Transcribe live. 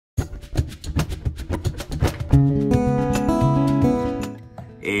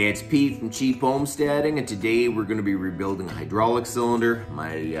It's Pete from Cheap Homesteading, and today we're going to be rebuilding a hydraulic cylinder.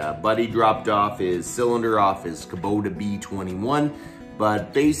 My buddy dropped off his cylinder off his Kubota B21,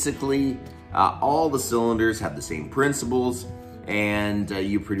 but basically all the cylinders have the same principles, and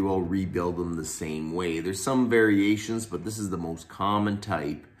you pretty well rebuild them the same way. There's some variations, but this is the most common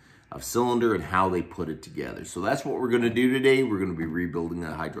type of cylinder and how they put it together. So that's what we're going to do today. We're going to be rebuilding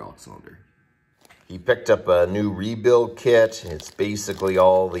a hydraulic cylinder. He picked up a new rebuild kit. It's basically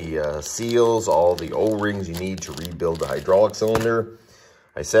all the seals, all the O-rings you need to rebuild the hydraulic cylinder.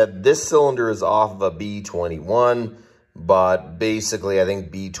 I said this cylinder is off of a B21, but basically I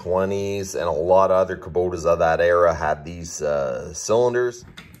think B20s and a lot of other Kubotas of that era had these cylinders.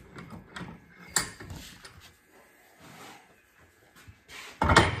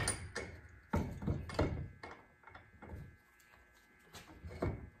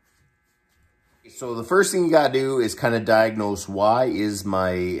 So the first thing you gotta do is kind of diagnose, why is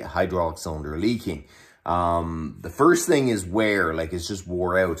my hydraulic cylinder leaking? The first thing is wear, like it's just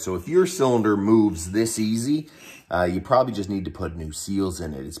wore out. So if your cylinder moves this easy, you probably just need to put new seals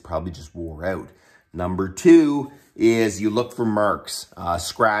in it. It's probably just wore out. Number two is you look for marks,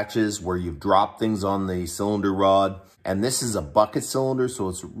 scratches where you've dropped things on the cylinder rod. And this is a bucket cylinder, so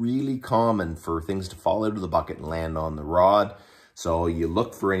it's really common for things to fall out of the bucket and land on the rod. So you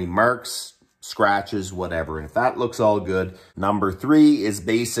look for any marks, scratches, whatever. And if that looks all good, number three is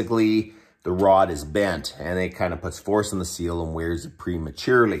basically the rod is bent and it kind of puts force on the seal and wears it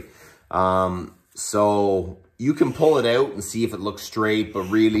prematurely. So you can pull it out and see if it looks straight, but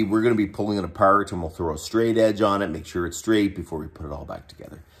really we're going to be pulling it apart and we'll throw a straight edge on it, make sure it's straight before we put it all back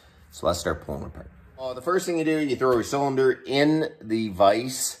together. So let's start pulling it apart. The first thing you do, you throw your cylinder in the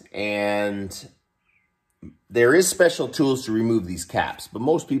vise, and there is special tools to remove these caps, but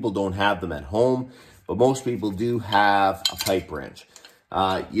most people don't have them at home, but most people do have a pipe wrench.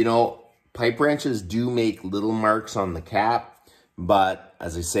 You know, pipe wrenches do make little marks on the cap, but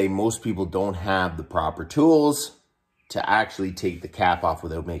as I say, most people don't have the proper tools to actually take the cap off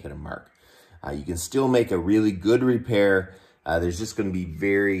without making a mark. You can still make a really good repair. There's just going to be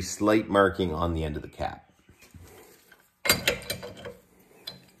very slight marking on the end of the cap.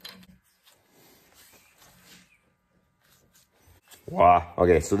 Wow.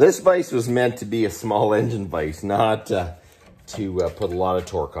 Okay, so this vise was meant to be a small engine vise, not to put a lot of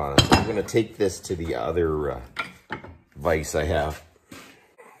torque on it. So I'm going to take this to the other vise I have.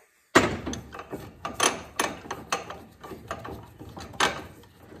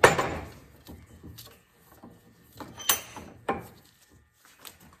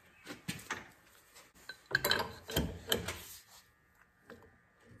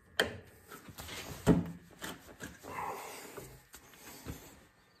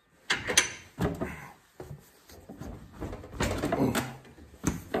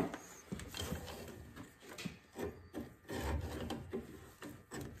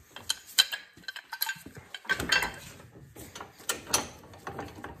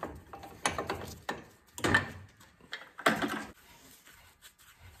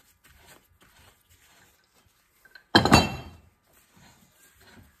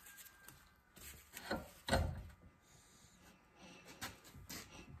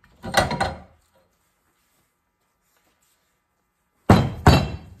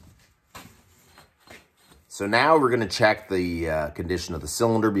 So now we're going to check the condition of the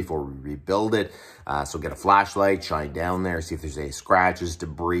cylinder before we rebuild it. So get a flashlight, shine down there, see if there's any scratches,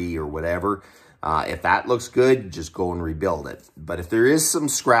 debris, or whatever. If that looks good, just go and rebuild it. But if there is some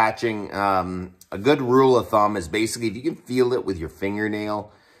scratching, a good rule of thumb is basically if you can feel it with your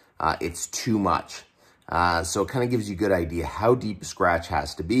fingernail, it's too much. So it kind of gives you a good idea how deep a scratch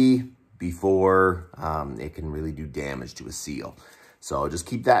has to be before it can really do damage to a seal. So just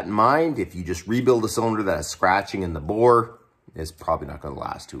keep that in mind. If you just rebuild a cylinder that has scratching in the bore, it's probably not going to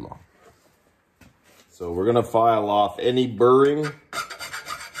last too long. So we're going to file off any burring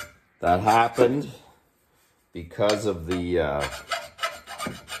that happened because of the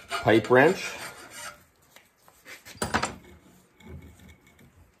pipe wrench.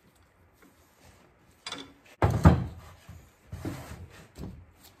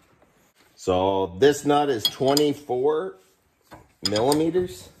 So this nut is 24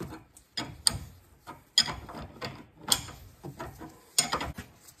 millimeters.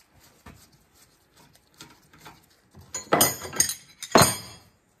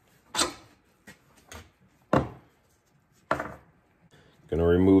 Gonna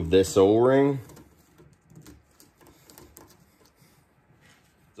remove this O-ring.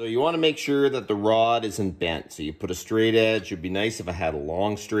 So you want to make sure that the rod isn't bent. So you put a straight edge. It'd be nice if I had a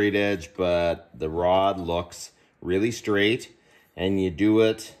long straight edge, but the rod looks really straight. And you do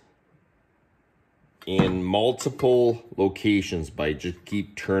it in multiple locations by just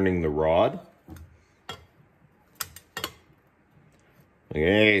keep turning the rod.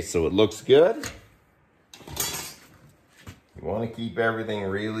 Okay, so it looks good. You want to keep everything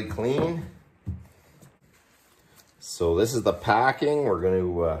really clean. So this is the packing. We're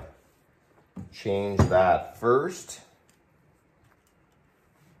going to change that first.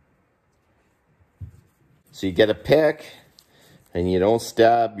 So you get a pick and you don't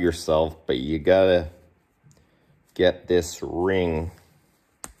stab yourself, but you gotta get this ring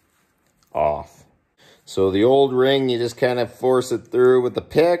off. So the old ring, you just kind of force it through with the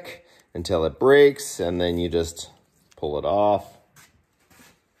pick until it breaks, and then you just pull it off.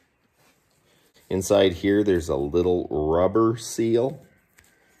 Inside here, there's a little rubber seal.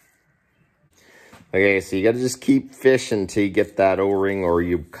 Okay, so you gotta just keep fishing till you get that O-ring, or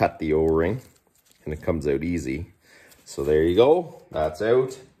you cut the O-ring, and it comes out easy. So there you go, that's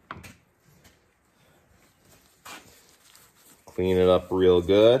out. Clean it up real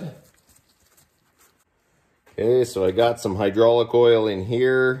good. Okay, so I got some hydraulic oil in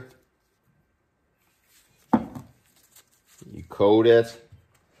here. You coat it.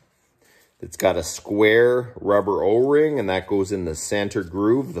 It's got a square rubber O-ring, and that goes in the center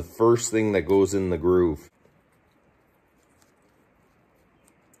groove, the first thing that goes in the groove.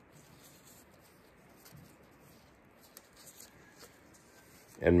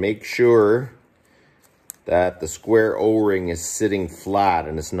 And make sure that the square O-ring is sitting flat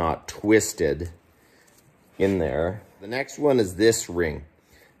and it's not twisted in there. The next one is this ring.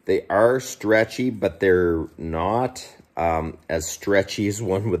 They are stretchy, but they're not as stretchy as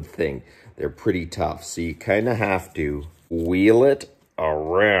one would think. They're pretty tough. So you kind of have to wheel it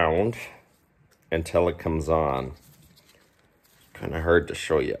around until it comes on. Kind of hard to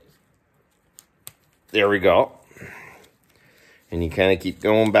show you. There we go. And you kind of keep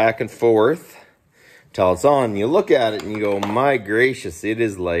going back and forth till it's on. You look at it and you go, my gracious, it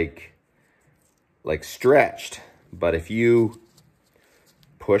is like stretched. But if you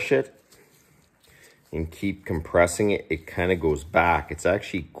push it and keep compressing it, it kind of goes back. It's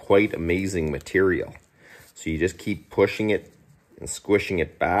actually quite amazing material. So you just keep pushing it and squishing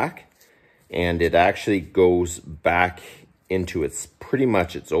it back, and it actually goes back into its pretty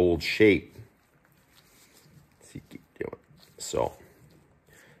much its old shape. So you keep doing it. So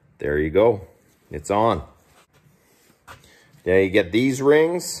there you go, it's on. Now you get these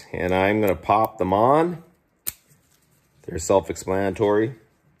rings, and I'm going to pop them on. They're self-explanatory.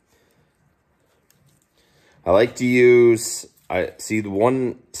 I like to use, I see the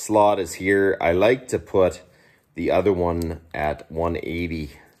one slot is here. I like to put the other one at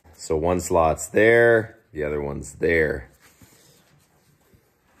 180. So one slot's there, the other one's there.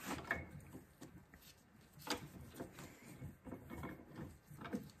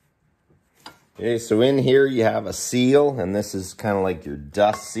 Okay, so in here you have a seal, and this is kind of like your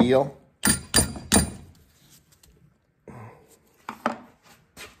dust seal.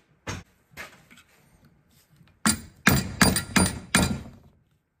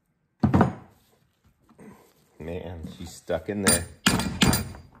 Man, she's stuck in there.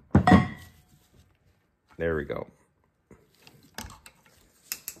 There we go.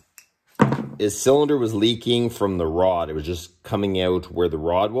 His cylinder was leaking from the rod. It was just coming out where the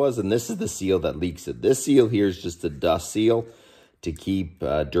rod was, and this is the seal that leaks it. This seal here is just a dust seal to keep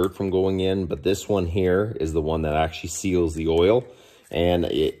dirt from going in, but this one here is the one that actually seals the oil, and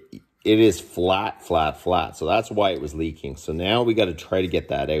it is flat. So that's why it was leaking. So now we got to try to get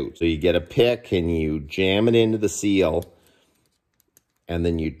that out. So you get a pick and you jam it into the seal, and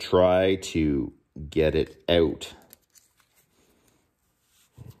then you try to get it out.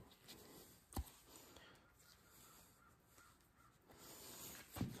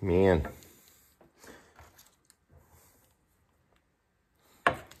 Man.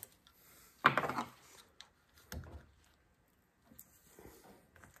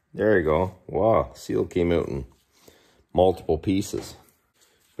 There you go. Wow, seal came out in multiple pieces.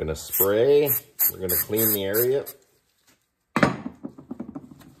 I'm gonna spray. We're gonna clean the area.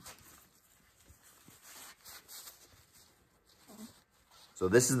 So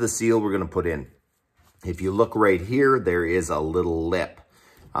this is the seal we're gonna put in. If you look right here, there is a little lip.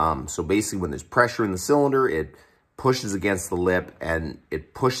 So basically when there's pressure in the cylinder, it pushes against the lip and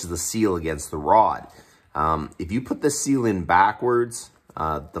it pushes the seal against the rod. If you put the seal in backwards,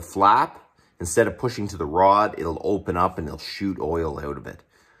 the flap, instead of pushing to the rod, it'll open up and it'll shoot oil out of it.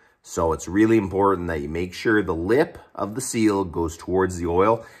 So it's really important that you make sure the lip of the seal goes towards the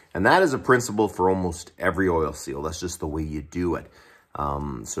oil. And that is a principle for almost every oil seal. That's just the way you do it.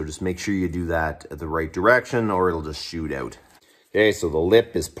 So just make sure you do that the right direction or it'll just shoot out. Okay, so the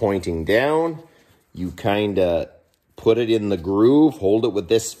lip is pointing down. You kind of put it in the groove, hold it with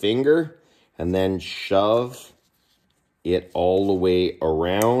this finger, and then shove it all the way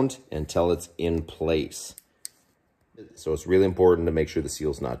around until it's in place. So it's really important to make sure the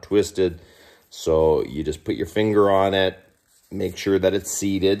seal's not twisted. So you just put your finger on it, make sure that it's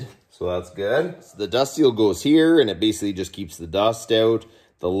seated. So that's good. So the dust seal goes here and it basically just keeps the dust out.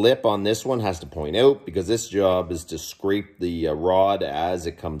 The lip on this one has to point out because this job is to scrape the rod as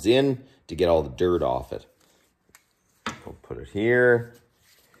it comes in to get all the dirt off it. We'll put it here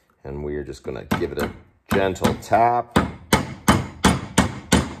and we're just gonna give it a gentle tap.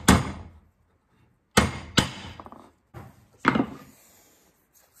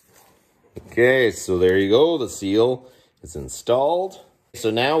 Okay, so there you go. The seal is installed. So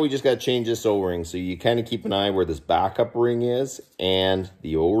now we just got to change this O-ring. So you kind of keep an eye where this backup ring is and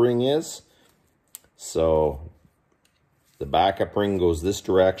the O-ring is. So the backup ring goes this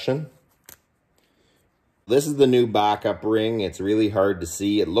direction. This is the new backup ring. It's really hard to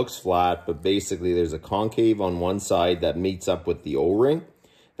see. It looks flat, but basically there's a concave on one side that meets up with the O-ring.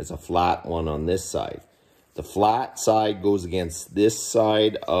 It's a flat one on this side. The flat side goes against this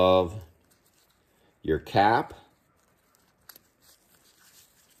side of your cap.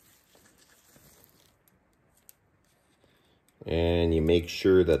 And you make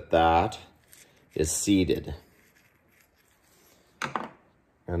sure that that is seated.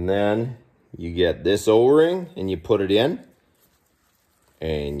 And then you get this O-ring and you put it in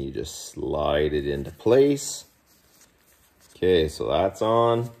and you just slide it into place. Okay, so that's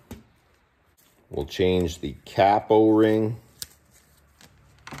on. We'll change the cap O-ring.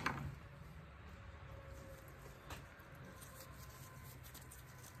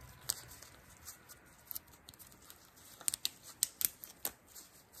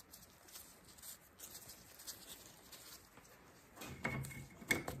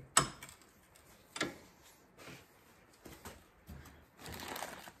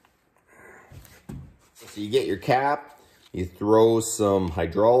 So you get your cap, you throw some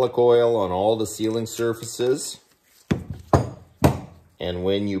hydraulic oil on all the sealing surfaces. And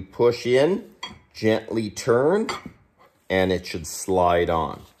when you push in, gently turn and it should slide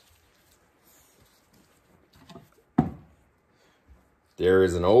on. There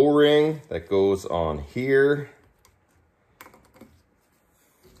is an O-ring that goes on here.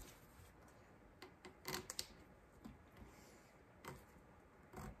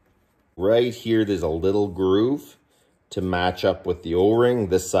 Right here, there's a little groove to match up with the O-ring.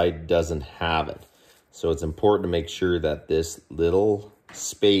 This side doesn't have it. So it's important to make sure that this little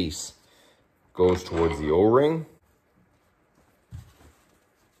space goes towards the O-ring.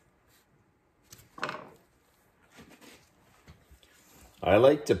 I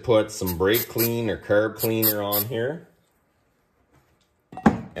like to put some brake clean or carb cleaner on here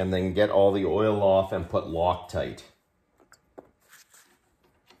and then get all the oil off and put Loctite.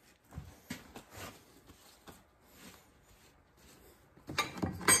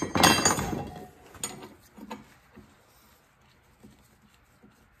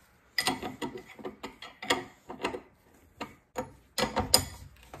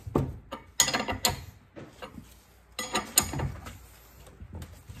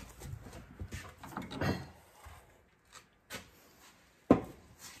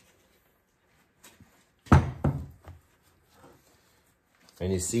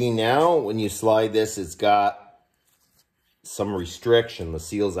 And you see now, when you slide this, it's got some restriction. The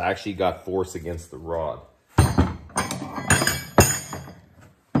seal's actually got force against the rod.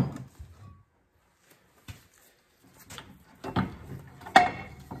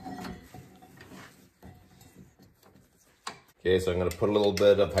 Okay, so I'm going to put a little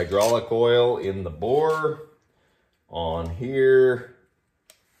bit of hydraulic oil in the bore on here.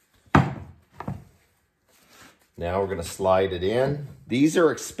 Now we're going to slide it in. These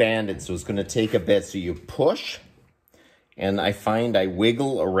are expanded, so it's going to take a bit. So you push, and I find I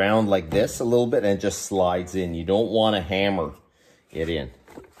wiggle around like this a little bit and it just slides in. You don't want to hammer it in.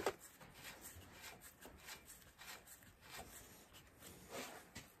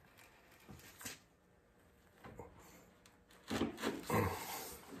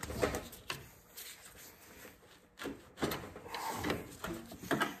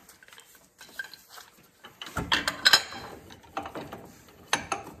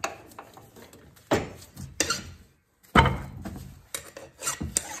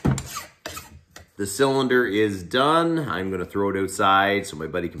 The cylinder is done. I'm gonna throw it outside so my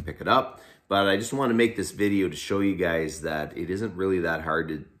buddy can pick it up. But I just want to make this video to show you guys that it isn't really that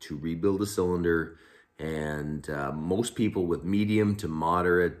hard to rebuild a cylinder. And most people with medium to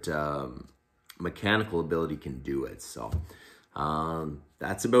moderate mechanical ability can do it. So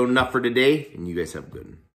that's about enough for today, and you guys have a good one.